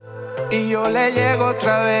y yo le llego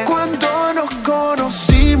otra vez. Cuando nos conocimos